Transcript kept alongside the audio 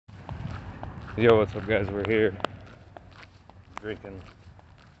Yo, what's up, guys? We're here drinking.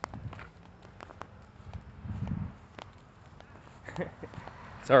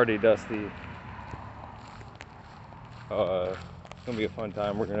 It's already dusty. It's gonna be a fun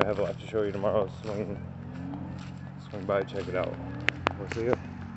time. We're gonna have a lot to show you tomorrow. Swing by, check it out. We'll see you.